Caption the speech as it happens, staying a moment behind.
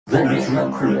The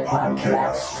Naturocrit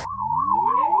Podcast.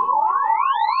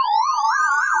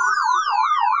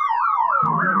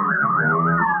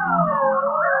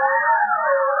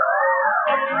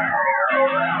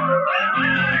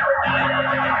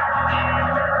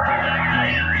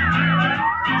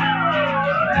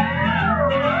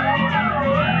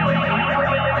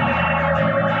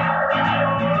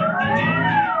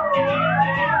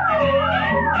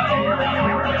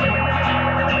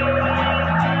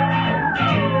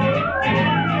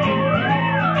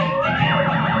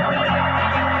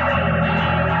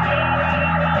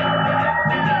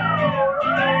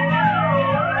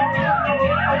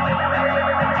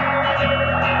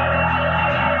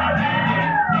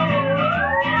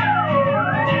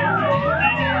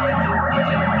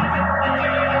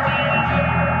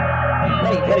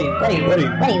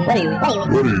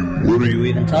 What are you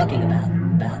even talking about?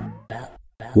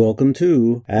 Welcome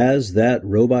to As That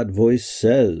Robot Voice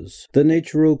Says, the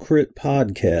Naturocrit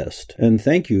Podcast, and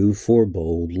thank you for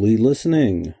boldly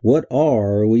listening. What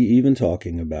are we even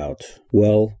talking about?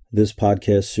 Well, this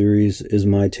podcast series is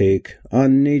my take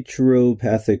on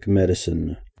naturopathic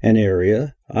medicine, an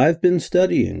area I've been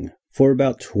studying for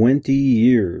about 20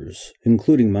 years,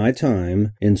 including my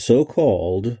time in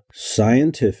so-called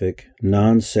scientific,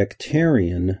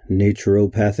 non-sectarian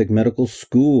naturopathic medical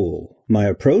school. My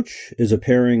approach is a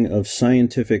pairing of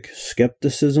scientific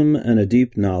skepticism and a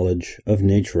deep knowledge of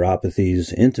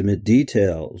naturopathy's intimate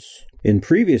details. In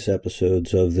previous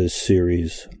episodes of this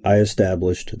series, I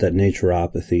established that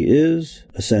naturopathy is,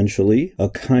 essentially, a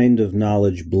kind of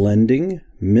knowledge blending,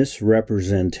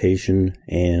 misrepresentation,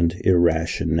 and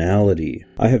irrationality.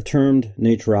 I have termed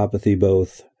naturopathy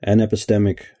both an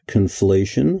epistemic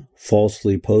conflation,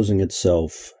 falsely posing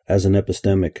itself as an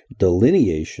epistemic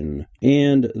delineation,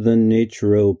 and the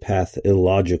naturopath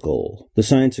illogical. The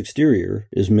science exterior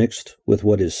is mixed with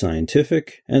what is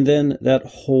scientific, and then that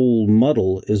whole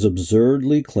muddle is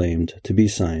absurdly claimed to be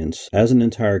science as an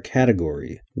entire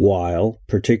category, while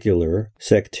particular,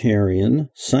 sectarian,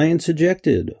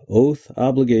 science-ejected oath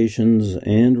obligations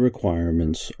and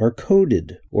requirements are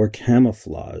coded or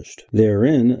camouflaged,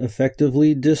 therein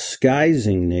effectively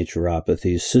disguising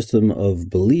naturopathy's system of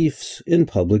beliefs in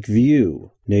public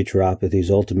view.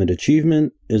 Naturopathy's ultimate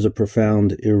achievement is a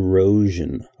profound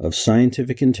erosion of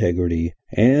scientific integrity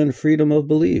and freedom of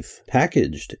belief,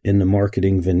 packaged in the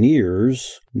marketing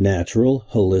veneers, natural,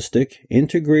 holistic,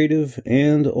 integrative,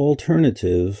 and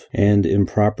alternative, and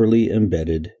improperly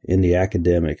embedded in the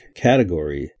academic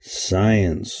category,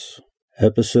 science.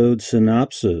 Episode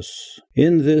synopsis.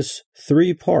 In this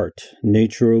 3-part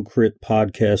Naturocrit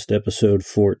Podcast episode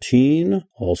 14,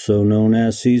 also known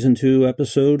as Season 2,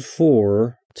 Episode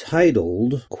 4,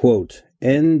 titled, quote,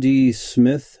 ND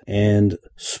Smith and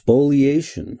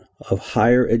Spoliation of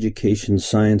Higher Education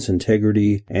Science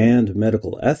Integrity and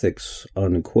Medical Ethics,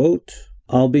 unquote,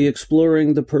 I'll be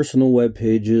exploring the personal web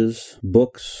pages,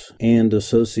 books, and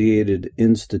associated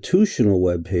institutional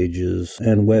web pages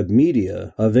and web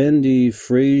media of ND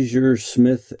Fraser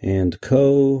Smith and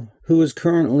Co., who is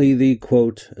currently the,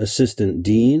 quote, Assistant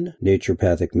Dean,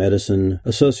 Naturopathic Medicine,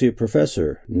 Associate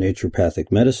Professor,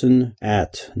 Naturopathic Medicine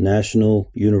at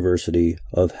National University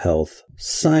of Health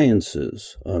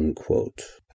Sciences, unquote.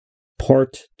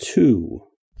 Part 2.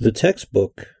 The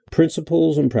textbook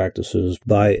Principles and Practices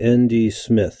by ND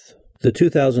Smith. The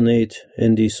 2008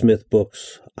 ND Smith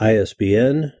Books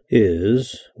ISBN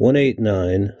is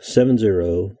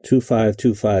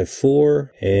 18970252554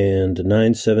 and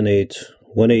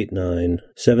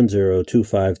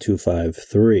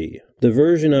 9781897025253. The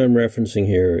version I'm referencing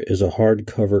here is a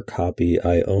hardcover copy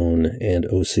I own and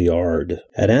OCR'd.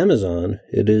 At Amazon,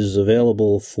 it is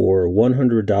available for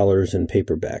 $100 in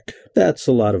paperback. That's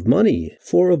a lot of money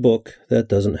for a book that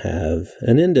doesn't have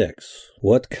an index.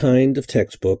 What kind of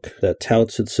textbook that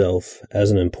touts itself as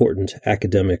an important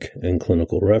academic and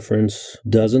clinical reference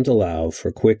doesn't allow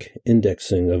for quick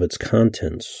indexing of its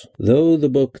contents? Though the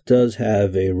book does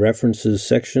have a references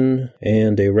section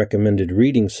and a recommended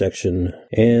reading section,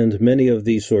 and many of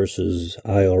these sources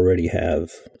I already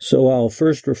have. So I'll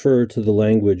first refer to the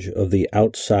language of the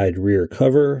outside rear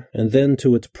cover, and then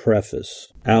to its preface.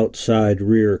 Outside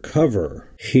rear cover.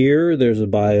 Here there's a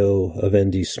bio of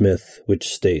ND Smith which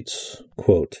states,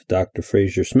 quote, Dr.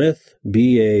 Fraser Smith,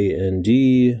 B.A.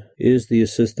 ND, is the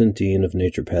Assistant Dean of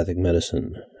Naturopathic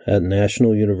Medicine at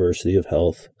National University of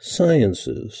Health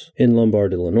Sciences. In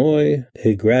Lombard, Illinois,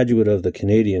 a graduate of the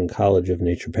Canadian College of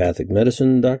Naturopathic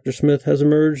Medicine, Dr. Smith has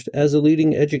emerged as a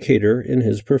leading educator in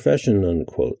his profession,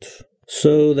 unquote.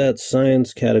 So that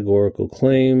science categorical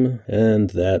claim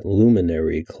and that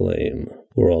luminary claim.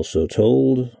 We're also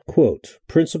told, quote,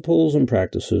 principles and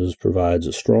practices provides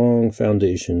a strong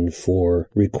foundation for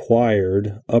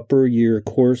required upper year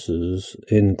courses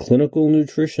in clinical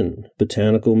nutrition,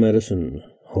 botanical medicine,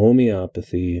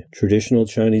 homeopathy, traditional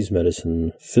Chinese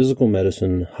medicine, physical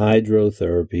medicine,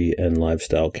 hydrotherapy, and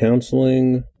lifestyle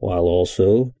counseling, while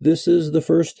also, this is the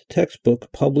first textbook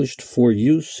published for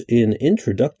use in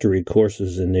introductory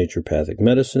courses in naturopathic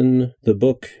medicine. The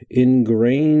book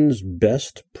ingrains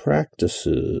best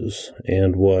practices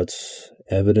and what's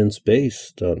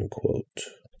evidence-based, unquote.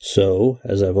 So,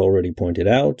 as I've already pointed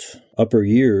out, upper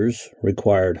years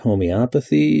required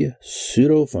homeopathy,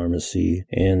 pseudopharmacy,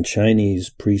 and Chinese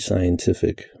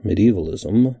pre-scientific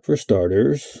medievalism, for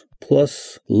starters,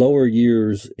 plus lower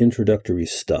years introductory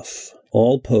stuff,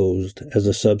 all posed as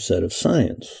a subset of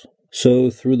science. So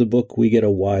through the book, we get a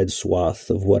wide swath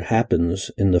of what happens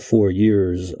in the 4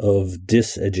 years of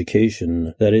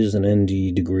diseducation that is an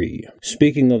ND degree.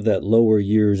 Speaking of that lower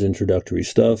years introductory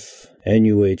stuff,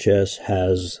 NUHS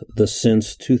has the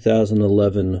since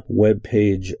 2011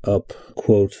 webpage up,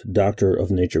 quote, Doctor of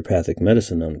Naturopathic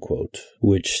Medicine, unquote,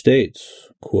 which states,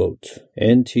 quote,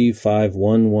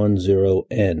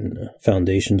 NT5110N,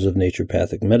 Foundations of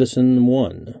Naturopathic Medicine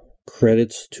 1.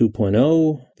 Credits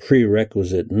 2.0,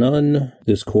 prerequisite none.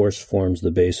 This course forms the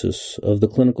basis of the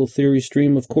clinical theory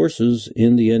stream of courses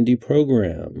in the ND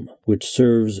program, which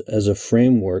serves as a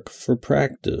framework for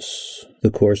practice. The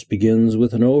course begins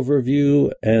with an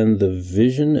overview and the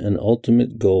vision and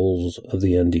ultimate goals of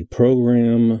the ND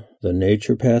program. The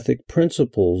naturopathic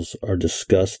principles are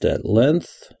discussed at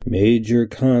length. Major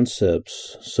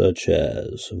concepts such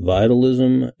as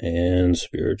vitalism and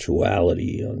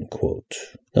spirituality, unquote.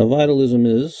 Now, vitalism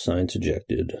is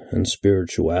science-ejected, and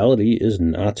spirituality is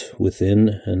not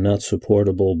within and not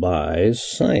supportable by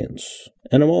science.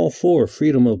 And I'm all for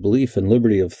freedom of belief and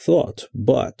liberty of thought,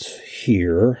 but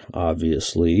here,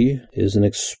 obviously, is an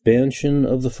expansion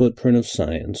of the footprint of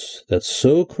science that's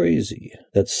so crazy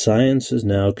that science is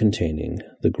now containing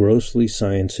the grossly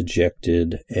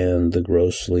science-ejected and the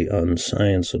grossly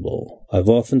unscienceable. I've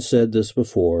often said this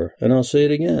before, and I'll say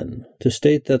it again. To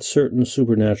state that certain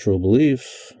supernatural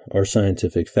beliefs are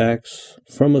scientific facts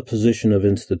from a position of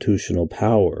institutional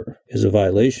power is a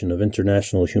violation of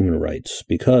international human rights,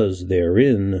 because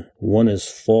therein one is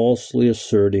falsely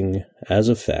asserting as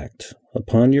a fact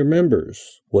upon your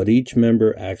members what each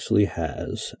member actually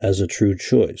has as a true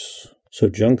choice. So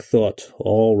junk thought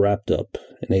all wrapped up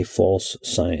in a false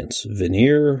science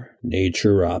veneer,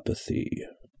 naturopathy.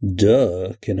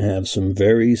 Can have some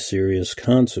very serious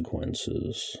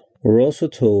consequences. We're also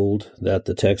told that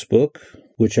the textbook,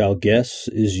 which I'll guess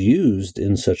is used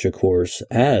in such a course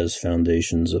as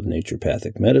Foundations of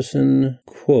Naturopathic Medicine,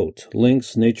 quote,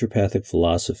 links naturopathic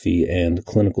philosophy and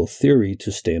clinical theory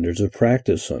to standards of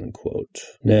practice, unquote.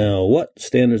 Now, what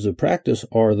standards of practice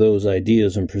are those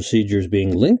ideas and procedures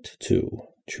being linked to?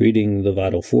 Treating the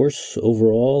vital force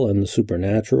overall and the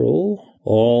supernatural,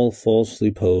 all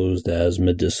falsely posed as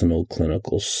medicinal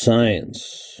clinical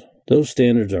science. Those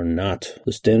standards are not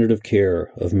the standard of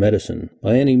care of medicine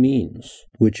by any means,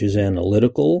 which is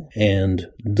analytical and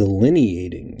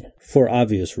delineating for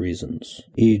obvious reasons.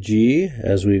 E.g.,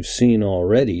 as we've seen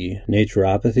already,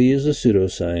 naturopathy is a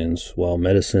pseudoscience, while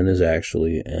medicine is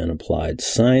actually an applied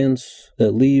science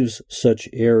that leaves such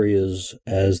areas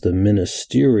as the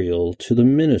ministerial to the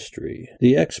ministry,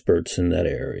 the experts in that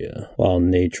area, while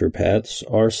naturopaths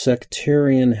are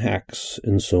sectarian hacks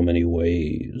in so many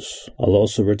ways. I'll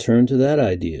also return to that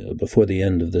idea before the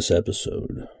end of this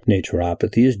episode.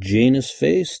 Naturopathy is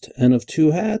Janus-faced and of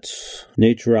two hats.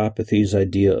 Naturopathy's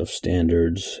idea of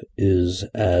standards is,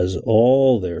 as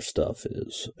all their stuff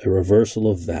is, a reversal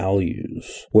of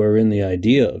values, wherein the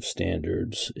idea of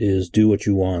standards is do what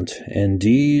you want,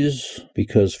 NDs,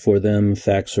 because for them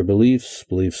facts are beliefs,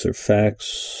 beliefs are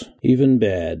facts, even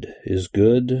bad is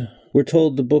good. We're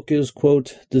told the book is,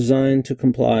 quote, designed to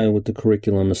comply with the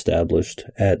curriculum established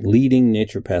at leading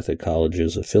naturopathic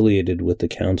colleges affiliated with the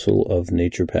Council of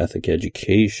Naturopathic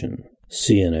Education,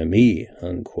 CNME,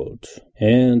 unquote.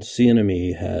 And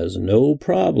CNME has no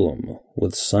problem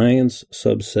with science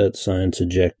subset, science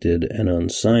ejected, and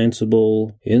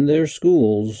unscienceable in their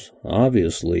schools,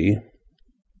 obviously.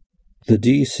 The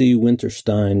D.C.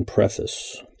 Winterstein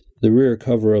Preface. The rear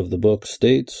cover of the book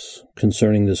states,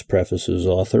 concerning this preface's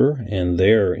author and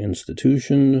their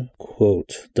institution,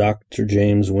 quote, Dr.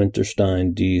 James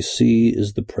Winterstein, D.C.,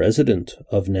 is the president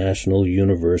of National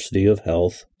University of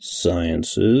Health,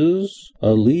 Sciences,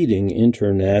 a leading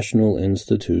international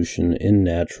institution in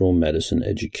natural medicine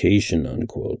education,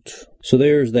 unquote. So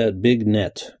there's that big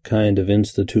net kind of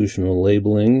institutional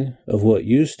labeling of what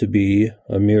used to be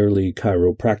a merely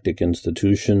chiropractic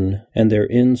institution, and they're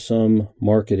in some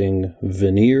marketing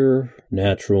veneer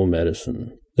natural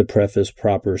medicine. The preface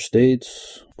proper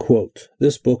states, quote,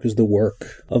 "This book is the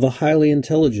work of a highly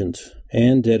intelligent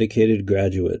and dedicated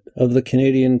graduate of the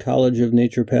Canadian College of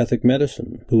Naturopathic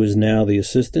Medicine, who is now the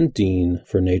Assistant Dean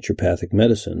for Naturopathic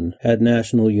Medicine at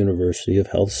National University of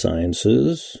Health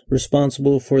Sciences,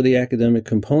 responsible for the academic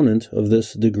component of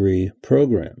this degree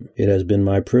program. It has been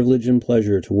my privilege and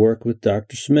pleasure to work with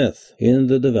Dr. Smith in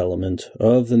the development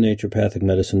of the Naturopathic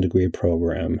Medicine degree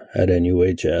program at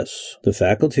NUHS. The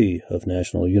faculty of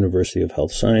National University of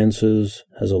Health Sciences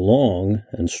has a long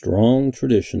and strong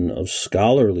tradition of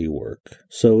scholarly work,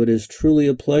 so it is truly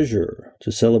a pleasure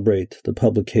to celebrate the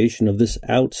publication of this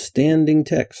outstanding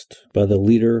text by the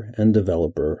leader and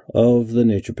developer of the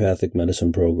Naturopathic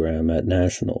Medicine program at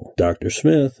National. Dr.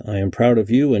 Smith, I am proud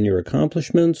of you and your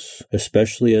accomplishments,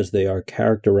 especially as they are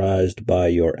characterized by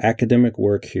your academic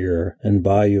work here and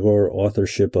by your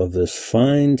authorship of this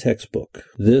fine textbook,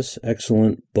 this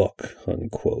excellent book,"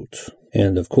 unquote.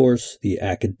 And, of course, the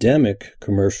academic,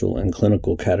 commercial, and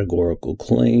clinical categorical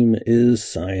claim is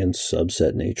science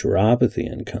subset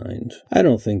naturopathy in kind. I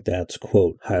don't think that's,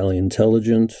 quote, highly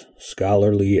intelligent,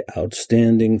 scholarly,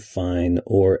 outstanding, fine,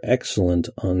 or excellent,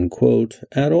 unquote,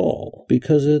 at all,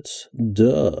 because it's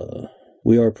duh.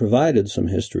 We are provided some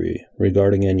history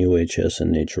regarding NUHS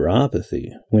and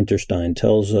naturopathy. Winterstein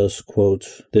tells us,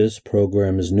 quote, "This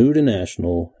program is new to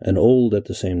National and old at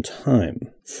the same time.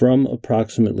 From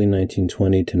approximately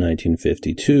 1920 to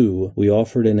 1952, we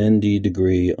offered an ND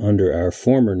degree under our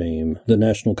former name, the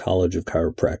National College of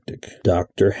Chiropractic.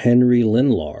 Dr. Henry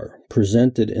Lindlar,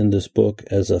 presented in this book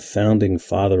as a founding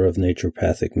father of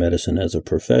naturopathic medicine as a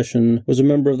profession, was a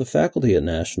member of the faculty at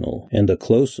National and a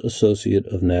close associate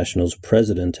of National's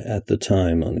president at the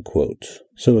time," unquote.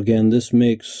 So again, this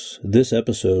makes this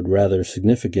episode rather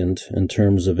significant in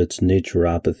terms of its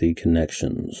naturopathy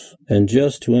connections. And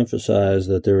just to emphasize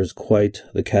that there is quite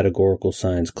the categorical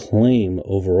science claim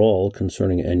overall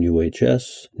concerning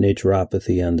NUHS,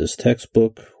 naturopathy, and this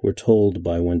textbook, we're told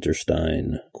by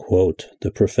Winterstein, quote,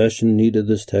 "The profession needed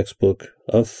this textbook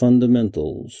of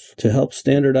fundamentals to help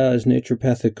standardize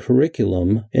naturopathic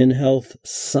curriculum in health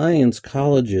science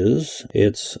colleges.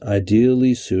 It's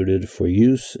ideally suited for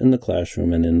use in the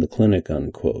classroom and in the clinic,"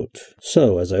 unquote.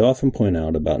 So, as I often point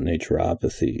out about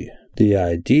naturopathy, the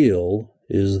ideal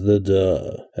is the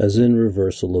duh, as in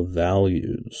reversal of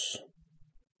values.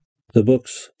 The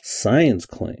book's science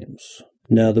claims.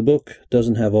 Now, the book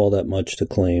doesn't have all that much to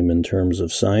claim in terms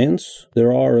of science.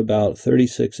 There are about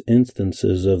 36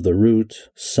 instances of the root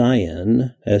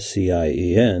cien,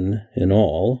 S-C-I-E-N, in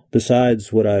all.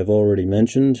 Besides what I've already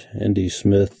mentioned, ND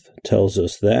Smith tells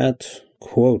us that,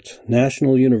 quote,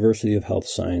 "National University of Health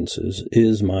Sciences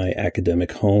is my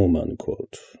academic home,"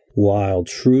 unquote. While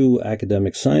true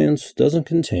academic science doesn't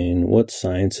contain what's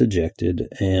science-ejected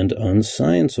and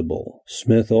unscienceable.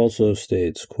 Smith also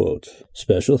states, quote,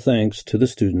 "Special thanks to the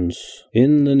students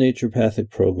in the naturopathic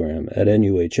program at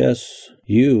NUHS.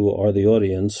 You are the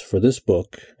audience for this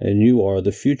book, and you are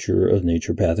the future of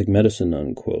naturopathic medicine,"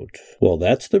 unquote. Well,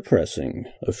 that's depressing.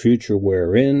 A future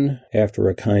wherein, after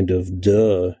a kind of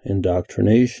duh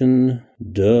indoctrination,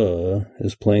 duh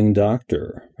is playing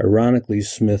doctor. Ironically,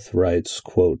 Smith writes,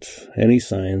 quote, "Any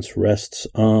science rests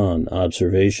on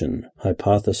observation,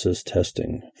 hypothesis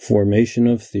testing, formation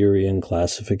of theory and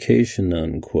classification,"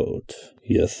 unquote.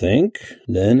 You think?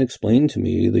 Then explain to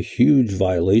me the huge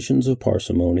violations of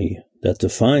parsimony that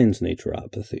defines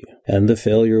naturopathy, and the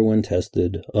failure when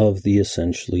tested of the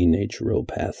essentially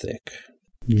naturopathic.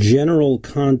 General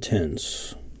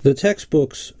contents. The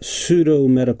textbook's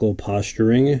pseudo-medical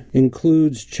posturing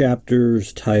includes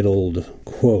chapters titled,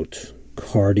 quote,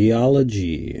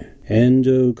 "Cardiology,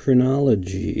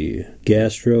 Endocrinology,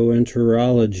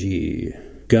 Gastroenterology,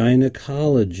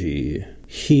 Gynecology,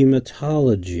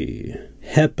 Hematology,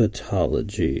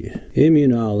 Hepatology,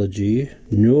 Immunology,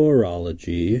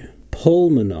 Neurology,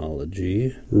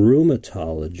 Pulmonology,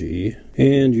 Rheumatology,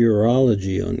 and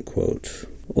Urology," unquote.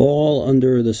 All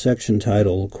under the section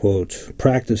title, quote,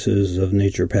 "Practices of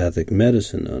Naturopathic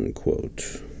Medicine,"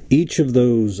 unquote. Each of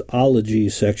those ology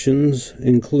sections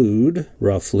include,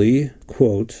 roughly,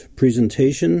 quote,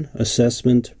 "Presentation,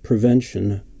 assessment,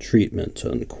 prevention, treatment,"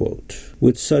 unquote.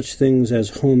 With such things as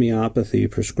homeopathy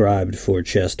prescribed for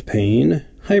chest pain,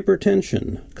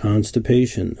 hypertension,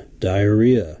 constipation,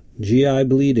 diarrhea, GI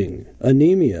bleeding,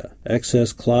 anemia,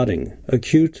 excess clotting,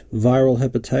 acute viral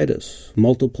hepatitis,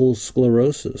 multiple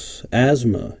sclerosis,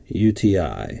 asthma,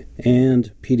 UTI,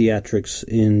 and pediatrics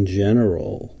in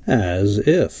general, as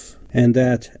if. And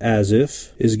that as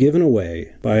if is given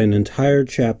away by an entire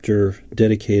chapter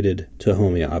dedicated to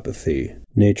homeopathy.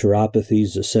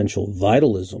 Naturopathy's essential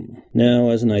vitalism.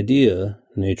 Now, as an idea,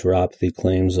 naturopathy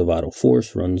claims a vital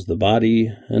force runs the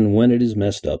body, and when it is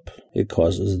messed up, it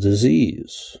causes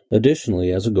disease.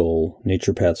 Additionally, as a goal,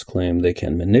 naturopaths claim they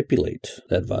can manipulate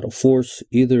that vital force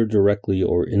either directly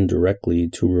or indirectly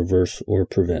to reverse or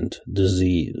prevent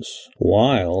disease.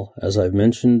 While, as I've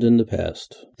mentioned in the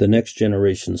past, the next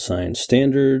generation science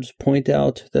standards point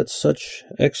out that such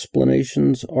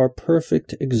explanations are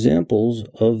perfect examples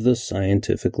of the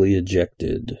scientifically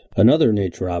ejected. Another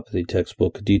naturopathy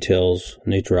textbook details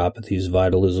naturopathy's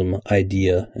vitalism,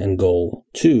 idea, and goal.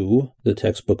 2. The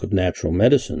Textbook of Natural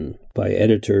Medicine by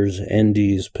editors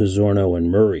NDs Pizzorno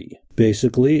and Murray.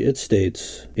 Basically, it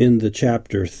states, in the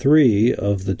Chapter 3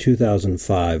 of the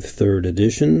 2005 third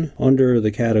edition, under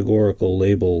the categorical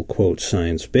label, quote,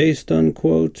 science-based,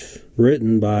 unquote,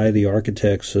 written by the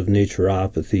architects of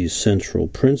naturopathy's central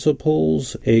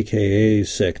principles, aka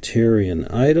sectarian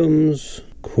items,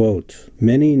 quote,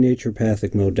 many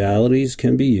naturopathic modalities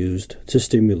can be used to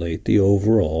stimulate the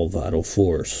overall vital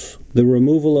force. The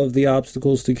removal of the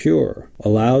obstacles to cure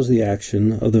allows the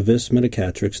action of the vis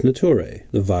medicatrix naturae,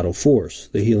 the vital force,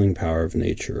 the healing power of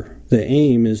nature. The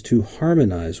aim is to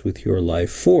harmonize with your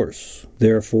life force.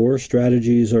 Therefore,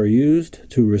 strategies are used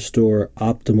to restore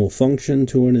optimal function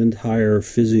to an entire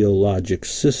physiologic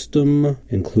system,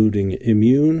 including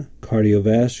immune,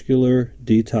 cardiovascular,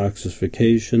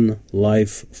 detoxification,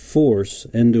 life force,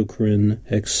 endocrine,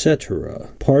 etc.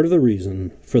 Part of the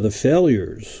reason for the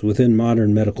failures within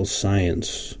modern medical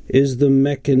science is the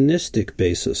mechanistic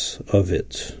basis of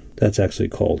it. That's actually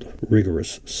called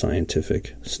rigorous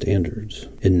scientific standards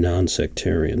in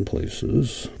non-sectarian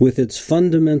places, with its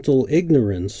fundamental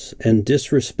ignorance and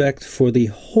disrespect for the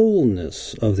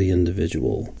wholeness of the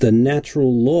individual, the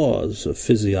natural laws of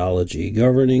physiology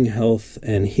governing health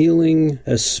and healing,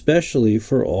 especially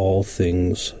for all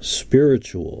things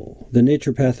spiritual. The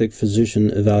naturopathic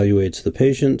physician evaluates the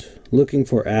patient, looking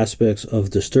for aspects of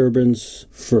disturbance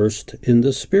first in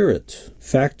the spirit.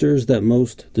 Factors that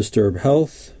most disturb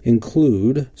health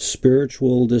include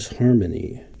spiritual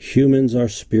disharmony. Humans are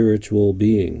spiritual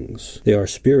beings. They are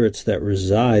spirits that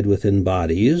reside within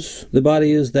bodies. The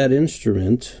body is that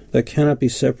instrument that cannot be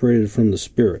separated from the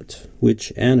spirit,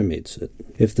 which animates it.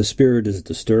 If the spirit is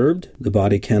disturbed, the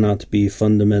body cannot be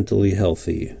fundamentally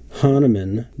healthy.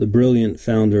 Hahnemann, the brilliant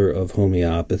founder of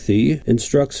homeopathy,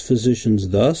 instructs physicians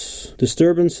thus: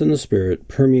 disturbance in the spirit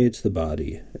permeates the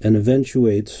body and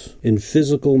eventuates in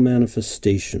physical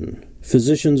manifestation.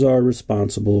 Physicians are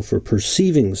responsible for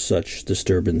perceiving such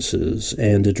disturbances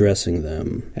and addressing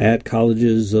them. At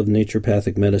colleges of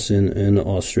naturopathic medicine in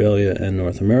Australia and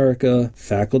North America,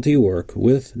 faculty work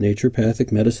with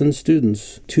naturopathic medicine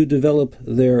students to develop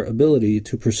their ability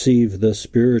to perceive the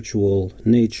spiritual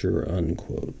nature,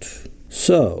 unquote.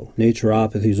 So,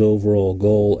 naturopathy's overall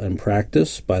goal and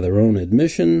practice, by their own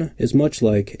admission, is much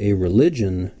like a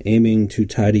religion aiming to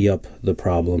tidy up the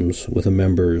problems with a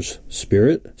member's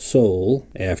spirit, soul,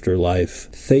 afterlife,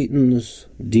 thetans,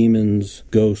 demons,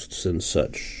 ghosts, and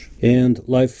such. And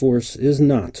life force is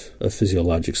not a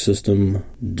physiologic system.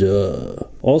 Duh.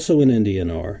 Also in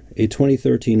NDNR, a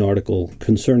 2013 article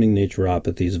concerning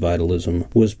naturopathy's vitalism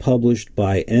was published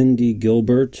by ND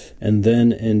Gilbert and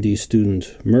then ND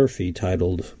student Murphy,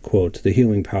 titled, quote, The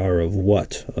Healing Power of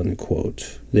What,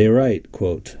 unquote. They write,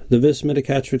 quote, the vis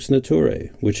medicatrix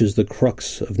naturae, which is the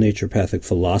crux of naturopathic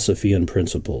philosophy and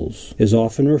principles, is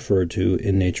often referred to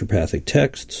in naturopathic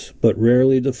texts, but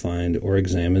rarely defined or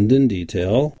examined in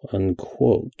detail,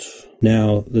 unquote.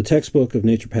 Now, the textbook of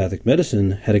naturopathic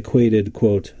medicine had equated,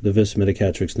 quote, the vis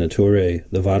medicatrix naturae,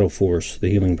 the vital force, the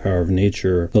healing power of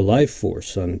nature, the life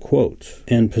force, unquote.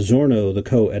 And Pizzorno, the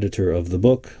co-editor of the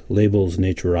book, labels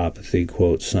naturopathy,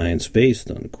 quote,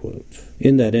 science-based, unquote.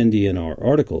 In that NDNR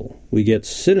article, we get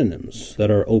synonyms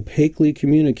that are opaquely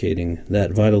communicating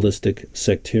that vitalistic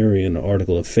sectarian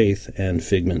article of faith and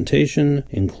figmentation,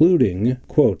 including,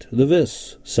 quote, the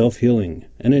vis, self-healing,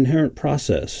 an inherent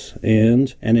process,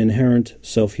 and an inherent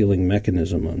self-healing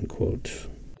mechanism, unquote.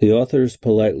 The authors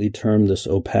politely term this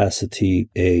opacity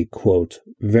a, quote,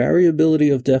 variability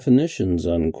of definitions,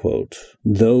 unquote,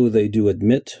 though they do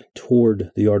admit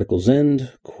toward the article's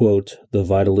end, quote, the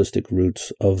vitalistic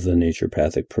roots of the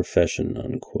naturopathic profession,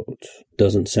 unquote.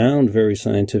 Doesn't sound very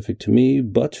scientific to me,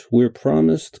 but we're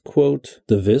promised, quote,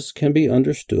 the vis can be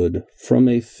understood from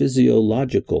a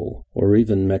physiological or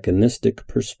even mechanistic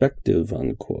perspective,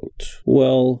 unquote.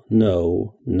 Well,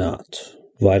 no, not.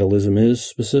 Vitalism is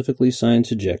specifically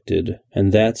science-ejected,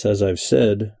 and that's, as I've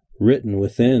said, written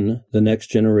within the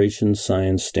Next Generation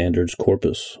Science Standards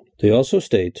corpus. They also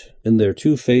state, in their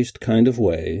two-faced kind of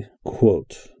way,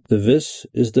 quote, the vis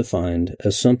is defined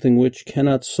as something which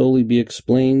cannot solely be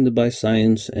explained by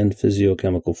science and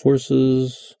physiochemical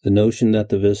forces. The notion that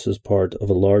the vis is part of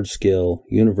a large-scale,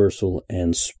 universal,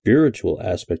 and spiritual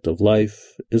aspect of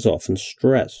life is often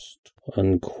stressed,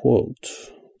 unquote.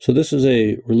 So this is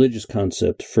a religious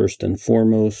concept first and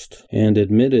foremost, and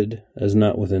admitted as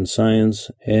not within science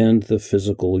and the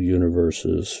physical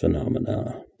universe's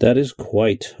phenomena. That is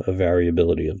quite a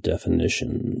variability of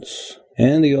definitions.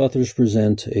 And the authors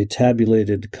present a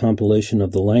tabulated compilation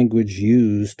of the language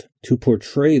used to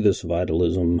portray this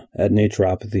vitalism at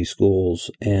naturopathy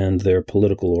schools and their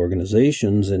political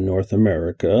organizations in North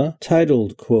America,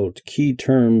 titled, quote, Key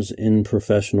Terms in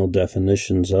Professional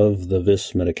Definitions of the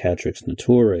Vis Medicatrix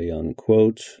Naturae,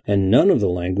 unquote, and none of the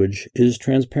language is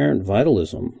transparent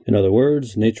vitalism. In other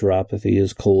words, naturopathy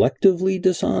is collectively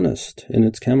dishonest in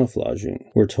its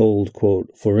camouflaging. We're told, quote,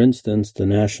 for instance, the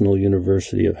National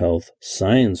University of Health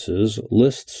Sciences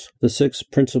lists the 6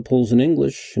 principles in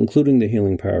English, including the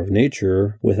healing power of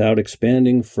nature, without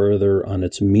expanding further on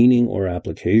its meaning or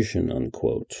application,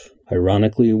 unquote.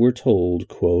 Ironically, we're told,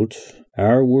 quote,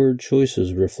 our word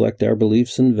choices reflect our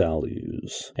beliefs and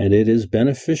values, and it is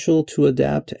beneficial to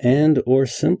adapt and or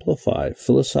simplify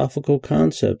philosophical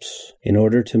concepts in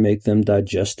order to make them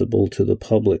digestible to the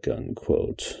public,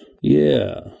 unquote.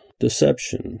 Yeah,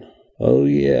 deception. Oh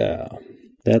yeah,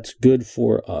 that's good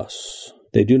for us.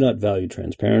 They do not value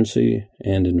transparency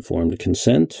and informed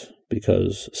consent,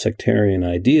 because sectarian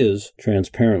ideas,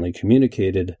 transparently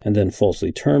communicated and then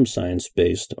falsely termed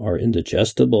science-based, are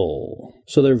indigestible.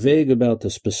 So they're vague about the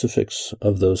specifics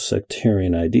of those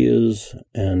sectarian ideas,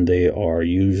 and they are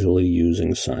usually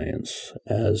using science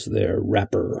as their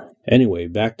wrapper. Anyway,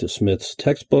 back to Smith's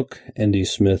textbook. ND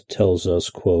Smith tells us,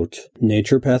 quote,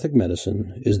 naturopathic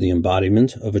medicine is the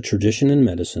embodiment of a tradition in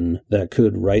medicine that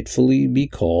could rightfully be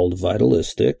called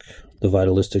vitalistic. The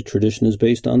vitalistic tradition is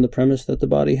based on the premise that the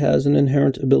body has an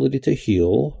inherent ability to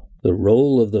heal. The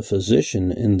role of the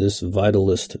physician in this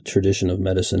vitalist tradition of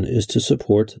medicine is to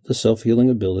support the self-healing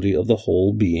ability of the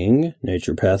whole being.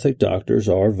 Naturopathic doctors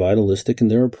are vitalistic in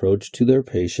their approach to their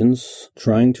patients,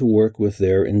 trying to work with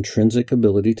their intrinsic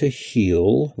ability to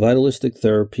heal. Vitalistic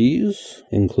therapies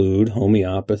include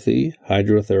homeopathy,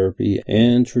 hydrotherapy,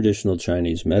 and traditional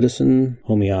Chinese medicine.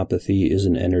 Homeopathy is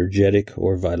an energetic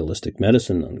or vitalistic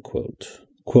medicine, unquote.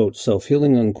 Quote,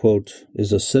 self-healing, unquote,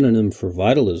 is a synonym for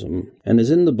vitalism and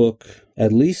is in the book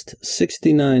at least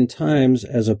 69 times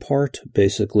as a part,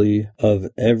 basically, of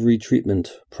every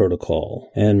treatment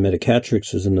protocol. And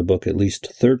Medicatrix is in the book at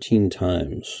least 13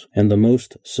 times. And the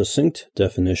most succinct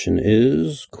definition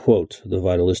is, quote, the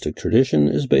vitalistic tradition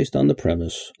is based on the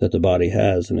premise that the body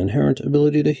has an inherent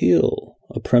ability to heal,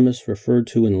 a premise referred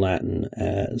to in Latin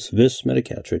as vis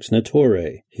medicatrix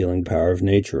naturae, healing power of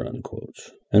nature,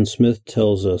 unquote. And Smith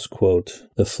tells us, quote,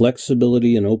 the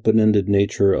flexibility and open-ended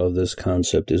nature of this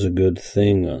concept is a good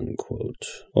thing, unquote.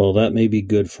 Well, that may be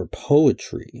good for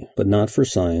poetry, but not for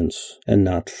science and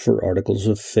not for articles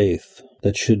of faith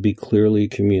that should be clearly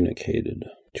communicated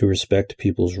to respect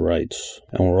people's rights.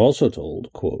 And we're also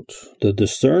told, quote, the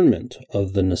discernment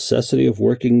of the necessity of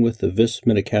working with the vis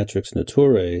medicatrix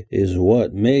naturae is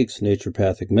what makes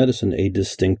naturopathic medicine a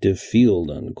distinctive field,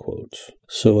 unquote.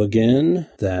 So again,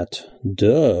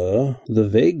 the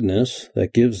vagueness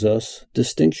that gives us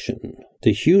distinction,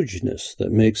 the hugeness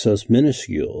that makes us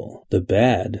minuscule, the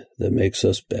bad that makes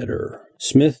us better.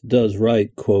 Smith does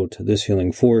write, quote, this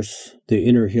healing force, the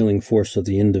inner healing force of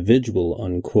the individual,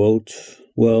 unquote.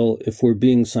 Well, if we're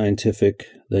being scientific,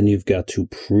 then you've got to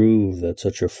prove that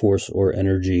such a force or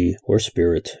energy or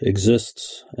spirit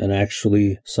exists. And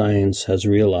actually, science has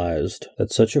realized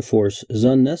that such a force is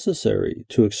unnecessary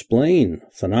to explain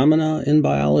phenomena in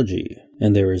biology.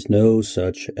 and there is no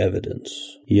such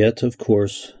evidence. Yet, of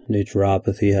course,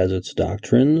 naturopathy has its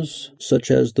doctrines, such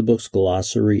as the book's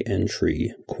glossary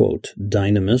entry, quote,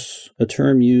 dynamis, a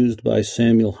term used by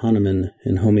Samuel Hahnemann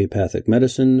in homeopathic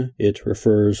medicine. It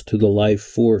refers to the life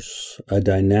force, a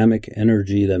dynamic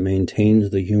energy that maintains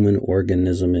the human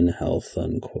organism in health,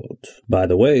 unquote. By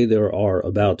the way, there are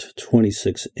about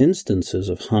 26 instances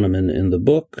of Hahnemann in the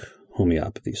book,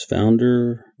 homeopathy's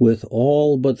founder, with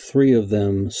all but 3 of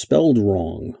them spelled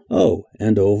wrong. Oh,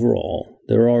 and overall,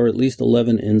 there are at least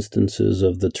 11 instances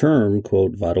of the term,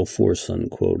 quote, vital force,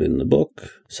 unquote, in the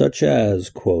book, such as,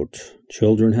 quote,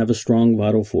 children have a strong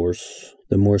vital force,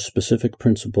 the more specific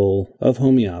principle of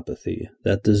homeopathy,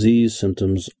 that disease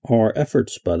symptoms are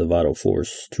efforts by the vital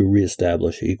force to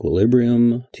reestablish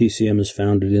equilibrium. TCM is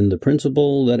founded in the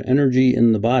principle that energy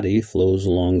in the body flows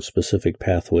along specific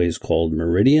pathways called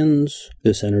meridians.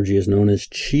 This energy is known as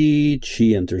chi.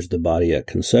 Chi enters the body at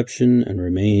conception and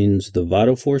remains the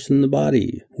vital force in the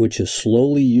body, which is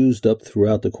slowly used up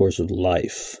throughout the course of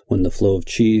life. When the flow of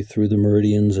chi through the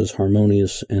meridians is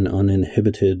harmonious and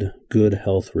uninhibited, good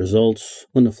health results.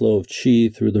 When the flow of chi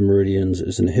through the meridians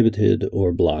is inhibited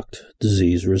or blocked,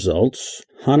 disease results.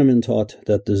 Hahnemann taught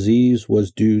that disease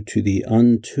was due to the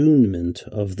untunement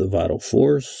of the vital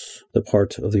force, the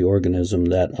part of the organism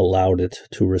that allowed it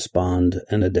to respond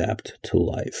and adapt to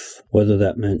life. Whether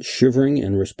that meant shivering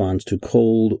in response to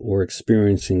cold or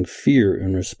experiencing fear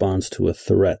in response to a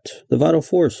threat. The vital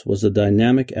force was a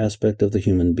dynamic aspect of the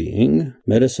human being.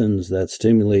 Medicines that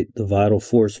stimulate the vital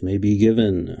force may be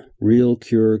given. Real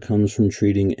cure comes from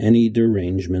treating any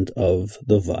derangement of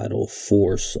the vital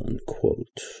force,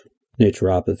 unquote.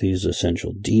 Naturopathy's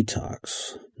essential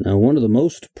detox. Now, one of the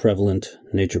most prevalent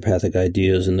naturopathic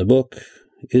ideas in the book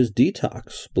is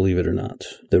detox, believe it or not.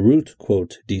 The root,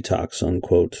 quote, detox,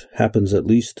 unquote, happens at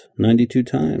least 92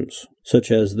 times, such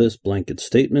as this blanket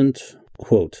statement,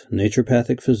 quote,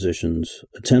 naturopathic physicians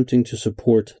attempting to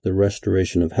support the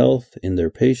restoration of health in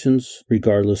their patients,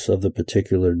 regardless of the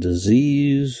particular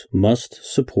disease, must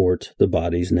support the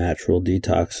body's natural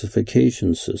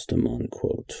detoxification system,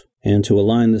 unquote. And to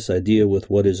align this idea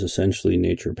with what is essentially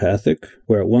naturopathic,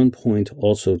 we're at one point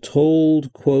also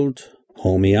told, quote,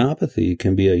 homeopathy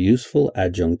can be a useful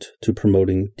adjunct to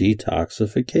promoting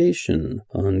detoxification,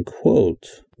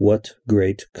 unquote. What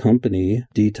great company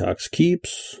detox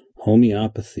keeps?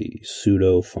 Homeopathy,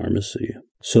 pseudo-pharmacy.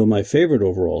 So my favorite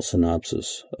overall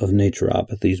synopsis of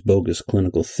naturopathy's bogus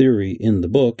clinical theory in the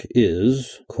book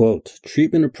is, quote,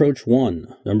 treatment approach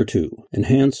 1, number 2,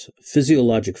 enhance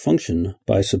physiologic function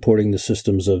by supporting the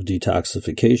systems of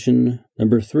detoxification.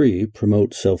 Number 3,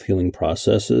 promote self-healing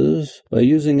processes by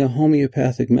using a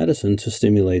homeopathic medicine to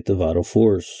stimulate the vital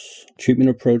force. Treatment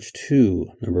approach 2,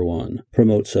 number 1,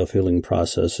 promote self-healing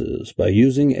processes by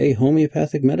using a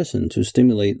homeopathic medicine to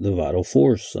stimulate the vital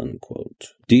force, unquote.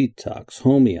 Detox,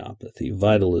 homeopathy,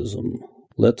 vitalism.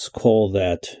 Let's call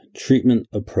that treatment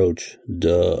approach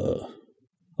duh.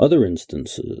 Other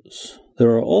instances. There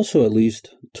are also at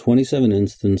least 27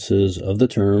 instances of the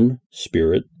term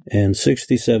spirit and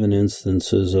 67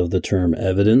 instances of the term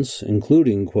evidence,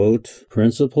 including, quote,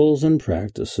 principles and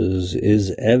practices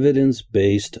is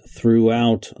evidence-based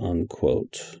throughout,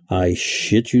 unquote. I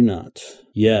shit you not.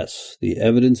 Yes, the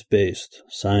evidence-based,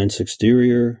 science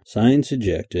exterior, science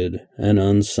ejected, and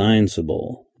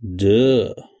unscienceable.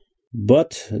 Duh.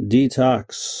 But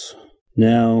detox.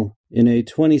 Now, in a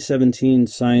 2017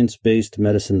 science-based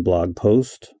medicine blog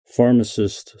post,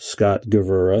 pharmacist Scott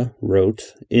Gavura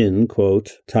wrote in,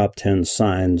 quote, top 10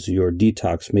 signs your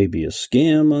detox may be a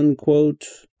scam, unquote.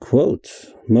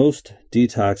 Quote, most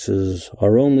detoxes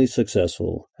are only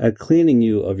successful at cleaning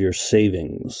you of your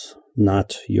savings,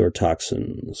 not your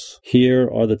toxins. Here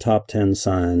are the top 10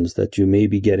 signs that you may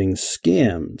be getting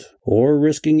scammed or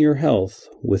risking your health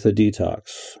with a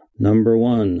detox. Number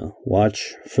 1,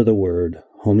 watch for the word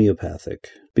homeopathic,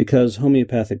 because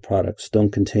homeopathic products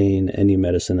don't contain any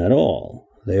medicine at all.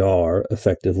 They are,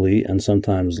 effectively and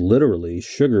sometimes literally,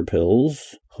 sugar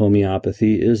pills.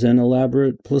 Homeopathy is an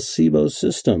elaborate placebo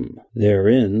system.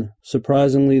 Therein,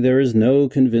 surprisingly, there is no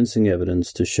convincing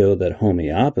evidence to show that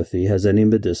homeopathy has any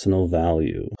medicinal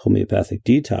value. Homeopathic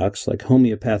detox, like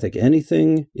homeopathic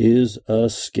anything, is a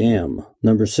scam.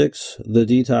 Number 6, the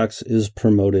detox is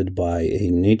promoted by a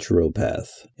naturopath.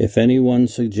 If anyone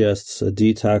suggests a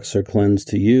detox or cleanse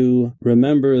to you,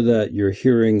 remember that you're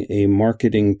hearing a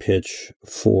marketing pitch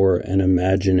for an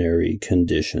imaginary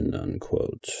condition,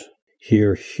 unquote.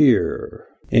 Hear, hear.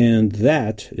 and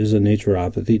that is a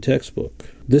naturopathy textbook.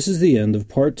 This is the end of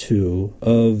part 2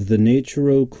 of the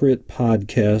Naturocrit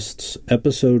Podcast's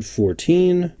episode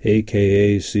 14,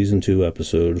 aka season 2,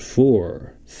 episode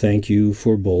 4. Thank you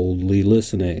for boldly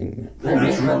listening. The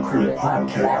Naturocrit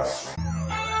Podcast.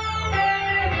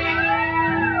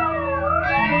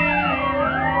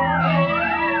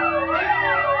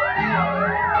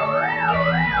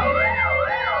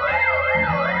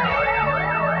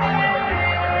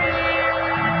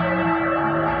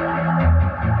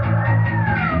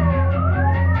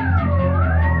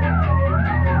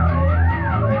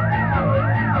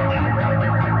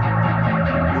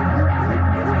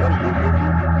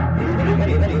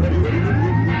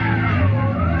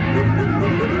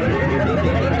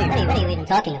 What are you even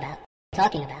talking about?